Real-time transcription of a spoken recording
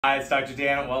Hi, it's Dr.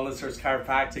 Dan at Wellness Source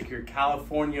Chiropractic, your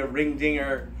California Ring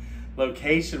Dinger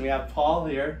location. We have Paul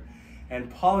here,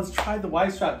 and Paul has tried the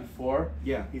Y-Strap before.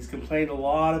 Yeah. He's complained a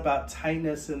lot about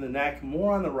tightness in the neck,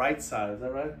 more on the right side. Is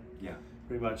that right? Yeah.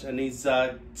 Pretty much. And he's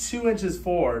 2 inches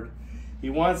forward.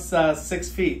 He wants 6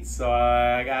 feet, so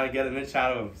I got to get an inch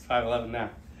out of him. He's 5'11"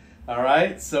 now. All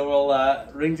right, so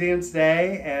we'll ring ding him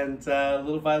today, and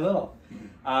little by little.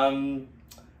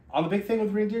 On the big thing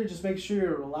with reindeer, just make sure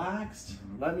you're relaxed.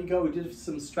 Let me go. We did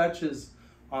some stretches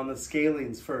on the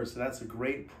scalenes first, and that's a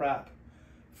great prep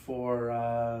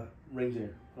for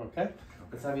reindeer. Okay?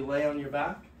 Let's have you lay on your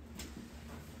back.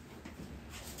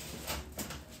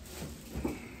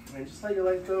 And just let your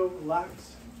leg go,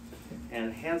 relax.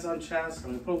 And hands on chest. I'm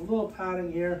going to put a little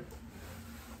padding here.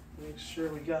 Make sure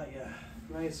we got you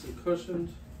nice and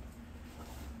cushioned.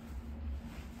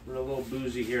 We're a little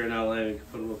bougie here in LA. We can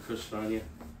put a little cushion on you.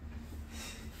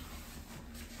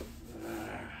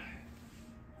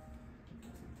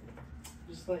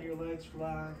 Just let your legs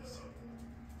relax.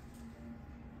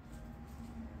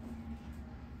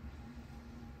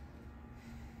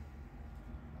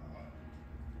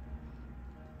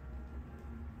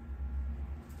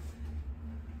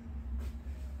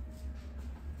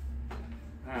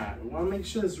 Alright, we want to make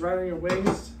sure this is right on your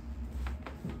waist.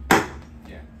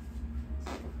 Yeah.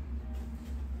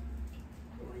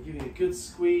 We're giving you a good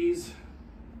squeeze.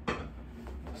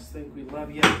 Just think we love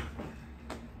you.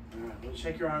 Alright, we'll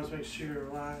check your arms, make sure you're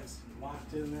relaxed,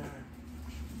 locked in there.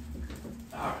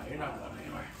 Alright, you're not going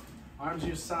anywhere. Arms to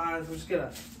your sides, we'll just get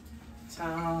a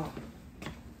towel.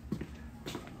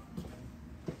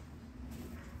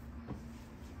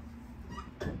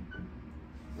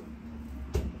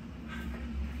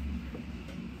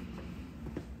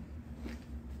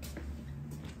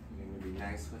 You're gonna be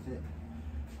nice with it?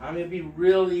 I'm going to be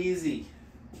real easy.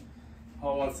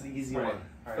 Paul wants the easy Right.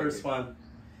 one. First one.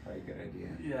 Very good idea.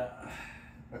 Yeah.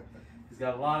 He's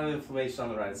got a lot of inflammation on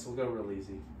the right, so we'll go real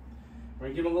easy. We're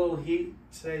gonna give him a little heat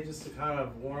today just to kind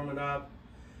of warm it up.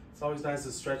 It's always nice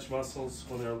to stretch muscles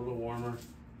when they're a little warmer.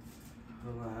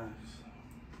 Relax.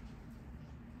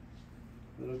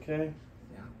 Is it okay?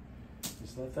 Yeah.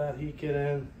 Just let that heat get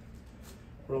in.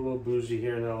 We're a little bougie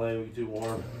here in LA, we can do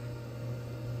warm.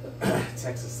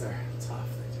 Texas, they're tough,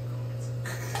 they do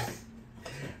cold.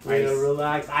 We're gonna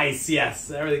relax. Ice, yes.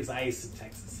 Everything's ice in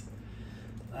Texas.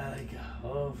 Let it go.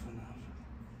 Open up.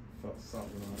 Felt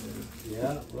something on it.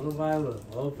 Yeah, little by little.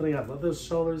 Opening up. Let those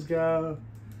shoulders go.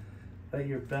 Let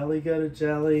your belly go to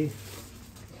jelly.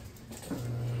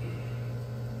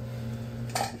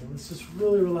 And let's just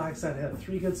really relax that head.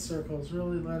 3 good circles.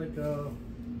 Really let it go.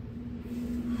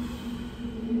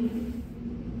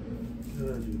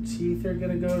 Good. Your teeth are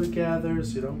going to go together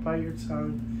so you don't bite your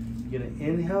tongue. You're going to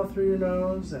inhale through your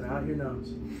nose and out your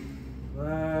nose.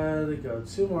 Let it go.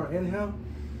 2 more. Inhale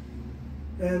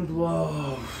and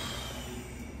blow.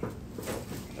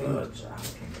 Good job.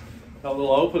 Got a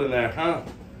little open in there, huh?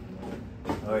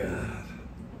 Oh yeah.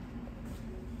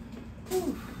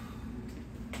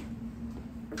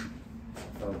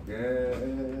 Felt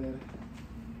good.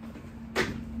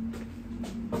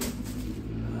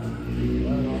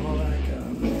 Let all that go.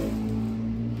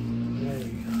 There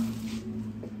you go.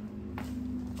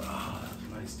 Oh, that was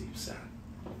a nice deep sound.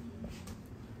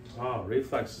 Oh,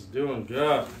 reflex is doing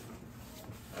good.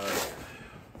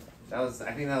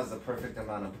 I think that was the perfect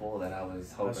amount of pull that I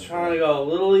was hoping I was trying to for. go a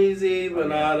little easy, but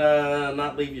yeah.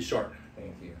 not leave you short.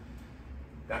 Thank you.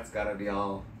 That's gotta be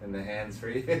all in the hands for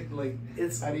you. Like,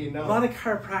 It's how do you know? A lot of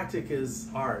chiropractic is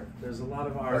art. There's a lot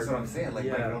of art. That's what I'm saying. Like,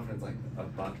 yeah. my girlfriend's like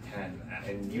 $110,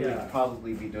 and you Yeah. would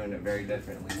probably be doing it very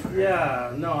differently.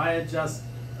 Yeah, no, I adjust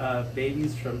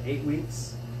babies from 8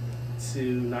 weeks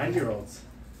to 9-year-olds.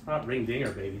 Not ring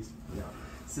dinger babies. No.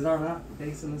 Sit on up,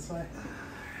 facing this way.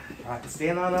 All right,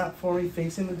 stand on up for me,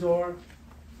 facing the door.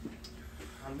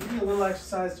 I'm giving you a little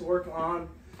exercise to work on.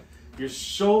 Your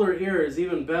shoulder ear is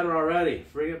even better already.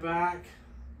 Bring it back.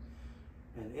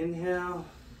 And inhale.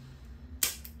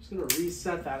 Just gonna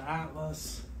reset that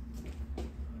atlas.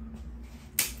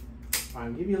 All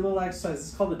right, give you a little exercise. This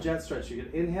is called the jet stretch. You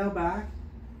can inhale back,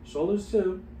 shoulders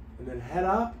too, and then head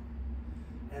up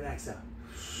and exhale.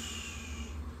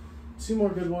 2 more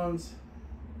good ones.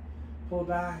 Pull it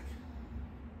back,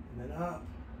 and then up.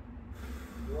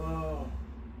 Whoa.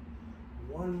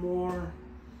 1 more,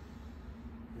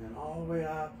 and all the way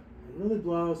up. And really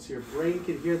blow so your brain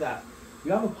can hear that.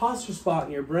 You have a posture spot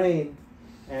in your brain,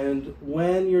 and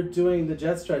when you're doing the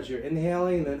jet stretch, you're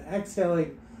inhaling and then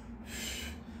exhaling.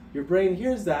 Your brain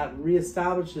hears that and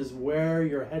reestablishes where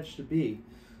your head should be.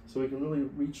 So we can really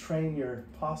retrain your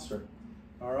posture.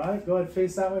 All right, go ahead,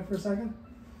 face that way for a second.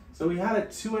 So we had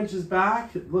it 2 inches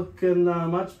back, looking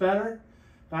much better.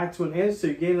 Back to 1 inch, so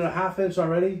you gained a 1/2 inch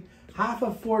already. Half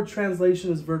of forward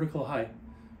translation is vertical height.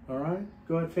 All right,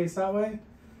 go ahead, face that way.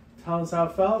 Tell us how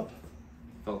it felt.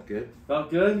 Felt good. Felt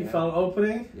good? You Yeah. felt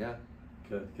opening? Yeah.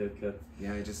 Good, good, good.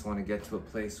 Yeah, I just want to get to a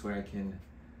place where I can,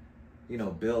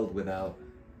 build without,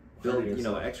 Hurting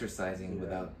yourself. exercising Yeah.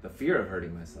 without the fear of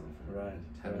hurting myself. Or Right,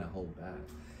 having right. to hold back.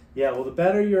 Yeah, well, the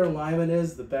better your alignment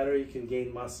is, the better you can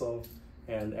gain muscle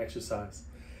and exercise.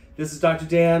 This is Dr.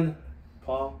 Dan,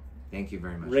 Paul, Thank you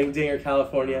very much. Ring Dinger,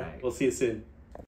 California. All right. We'll see you soon.